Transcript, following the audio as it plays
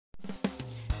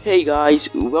Hey guys,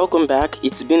 welcome back.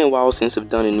 It's been a while since I've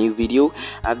done a new video.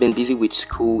 I've been busy with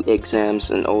school, exams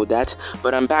and all that,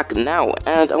 but I'm back now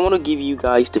and I want to give you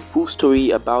guys the full story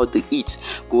about the heat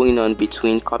going on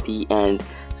between Cuppy and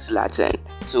Zlatan.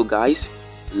 So guys,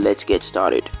 let's get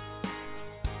started.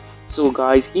 So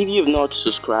guys, if you have not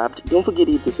subscribed, don't forget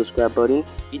to hit the subscribe button,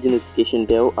 hit the notification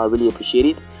bell. I really appreciate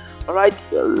it. Alright,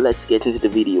 let's get into the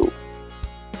video.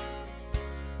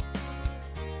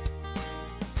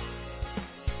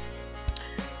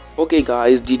 Okay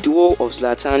guys, the duo of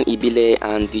Zlatan Ibile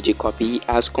and Dj Cuppy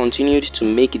has continued to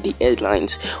make the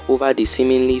headlines over the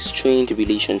seemingly strained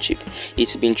relationship.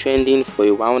 It's been trending for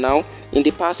a while now. In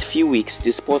the past few weeks,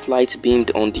 the spotlight beamed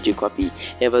on Dj Cuppy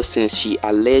ever since she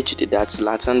alleged that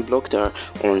Zlatan blocked her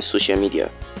on social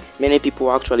media. Many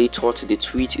people actually thought the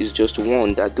tweet is just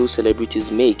one that those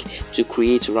celebrities make to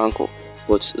create rancor,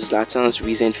 but Zlatan's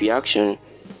recent reaction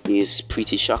is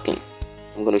pretty shocking.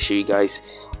 I'm going to show you guys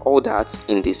all that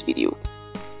in this video.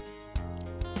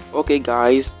 Okay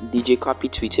guys, DJ Cuppy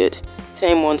tweeted,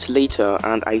 10 months later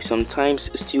and I sometimes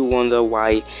still wonder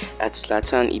why at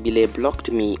Zlatan Ibile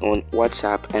blocked me on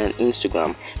WhatsApp and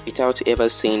Instagram without ever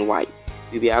saying why.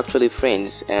 We were actually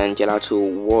friends and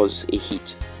Gelato was a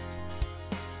hit.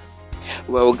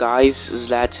 Well guys,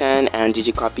 Zlatan and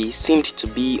DJ Cuppy seemed to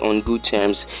be on good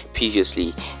terms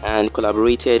previously and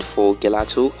collaborated for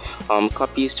Gelato,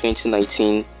 Cuppy's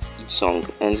 2019 song,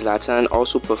 and Zlatan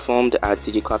also performed at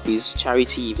Dj Cuppy's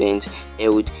charity event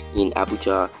held in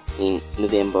Abuja in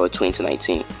November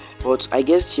 2019. But I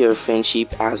guess their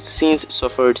friendship has since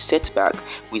suffered setback,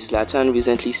 with Zlatan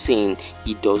recently saying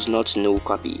he does not know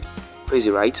Cuppy. Crazy,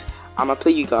 right? I'ma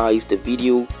play you guys the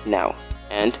video now,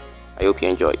 and I hope you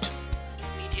enjoyed.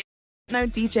 No,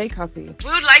 DJ Cuppy.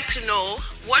 We would like to know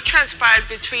what transpired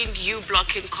between you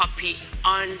blocking Cuppy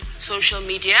on social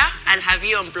media, and have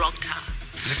you unblocked her?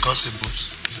 Is it Constables?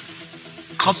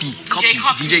 Cuppy,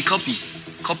 DJ Cuppy,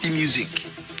 Cuppy music.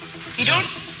 You don't?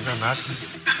 Is that an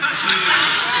artist?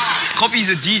 Cuppy is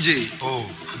a DJ. Oh.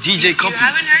 DJ Cuppy. You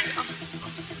haven't heard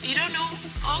of? You don't know?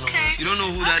 Okay. You don't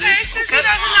know who that Okay, is? since you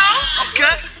doesn't know.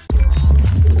 Okay.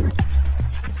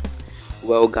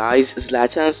 Well guys,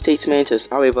 Zlatan's statement has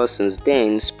however since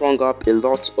then sprung up a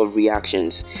lot of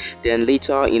reactions. Then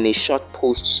later, in a short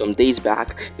post some days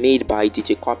back made by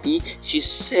DJ Cuppy, she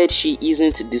said she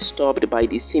isn't disturbed by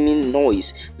the seeming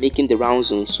noise making the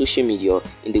rounds on social media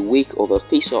in the wake of a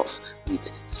face-off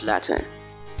with Zlatan.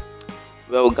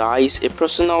 Well guys, a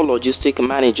personal logistic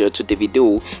manager to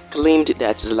Davido claimed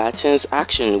that Zlatan's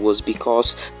action was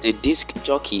because the disc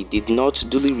jockey did not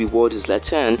duly reward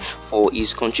Zlatan for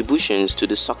his contributions to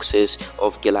the success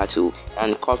of Gelato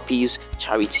and Cuppy's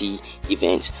charity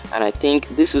event, and I think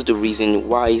this is the reason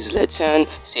why Zlatan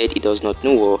said he does not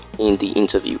know her in the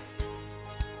interview.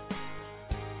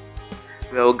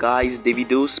 Well guys,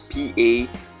 Davido's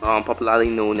PA, popularly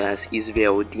known as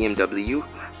Israel DMW,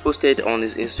 posted on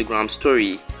his Instagram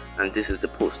story, and this is the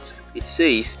post. It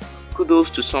says,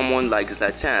 "Kudos to someone like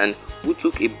Zlatan who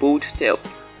took a bold step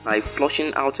by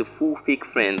flushing out a full fake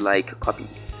friend like Cuppy,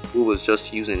 who was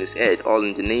just using his head, all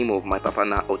in the name of my papa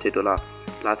na Otedola."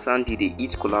 Zlatan did a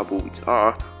hit collabo with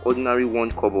her, Ordinary One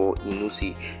Kobo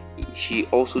Inusi. She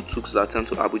also took Zlatan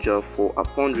to Abuja for a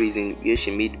fundraising where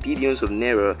she made billions of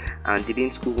naira and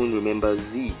didn't even remember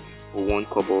Z for 1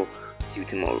 kobo till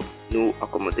tomorrow. No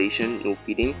accommodation, no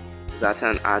feeding.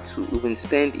 Zlatan had to even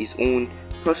spend his own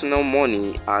personal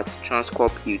money at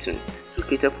Transcorp Hilton to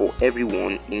cater for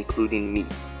everyone, including me.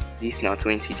 This now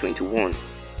 2021,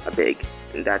 I beg.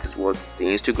 And that is what the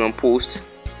Instagram post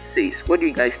says. What do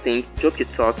you guys think? Drop your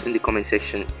thoughts in the comment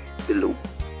section below.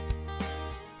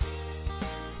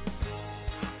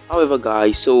 However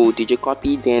guys, so DJ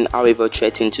Cuppy then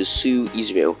threatened to sue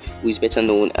Israel, who is better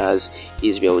known as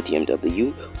Israel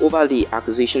DMW, over the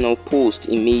accusational post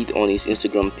he made on his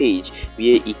Instagram page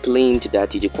where he claimed that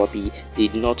DJ Cuppy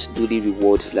did not duly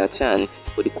reward Zlatan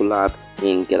for the collab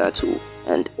in Gelato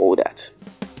and all that.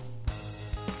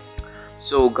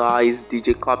 So guys,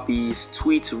 DJ Cuppy's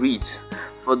tweet reads,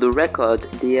 "For the record,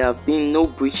 there have been no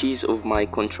breaches of my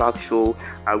contractual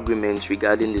agreement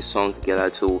regarding the song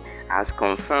Gelato as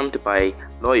confirmed by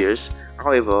lawyers.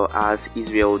 However, as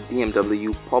Israel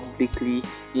DMW publicly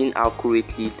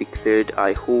inaccurately declared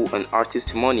I owe an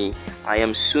artist money, I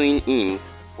am suing him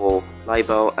for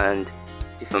libel and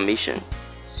defamation.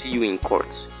 See you in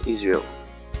court, Israel."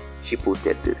 She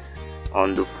posted this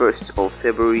on the 1st of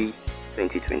February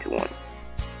 2021.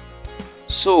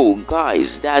 So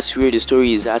guys, that's where the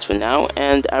story is at for now,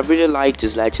 and I really liked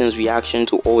Zlatan's reaction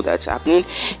to all that's happening.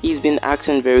 He's been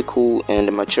acting very cool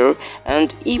and mature,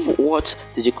 and if what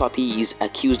Dj Cuppy is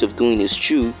accused of doing is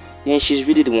true, then she's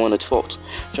really the one at fault.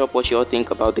 Drop what you all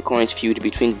think about the current feud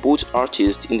between both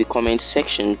artists in the comment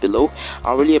section below.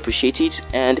 I really appreciate it,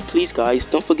 and please guys,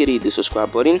 don't forget to hit the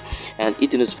subscribe button and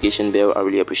hit the notification bell. I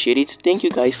really appreciate it. Thank you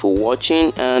guys for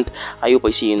watching, and I hope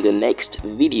I see you in the next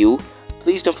video.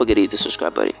 Please don't forget to hit the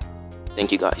subscribe button.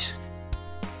 Thank you guys.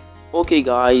 Okay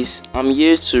guys, I'm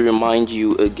here to remind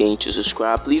you again to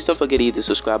subscribe. Please don't forget to hit the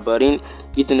subscribe button,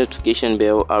 hit the notification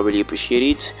bell. I really appreciate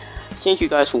it. Thank you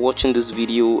guys for watching this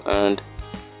video, and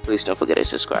please don't forget to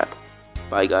subscribe.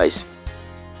 Bye guys.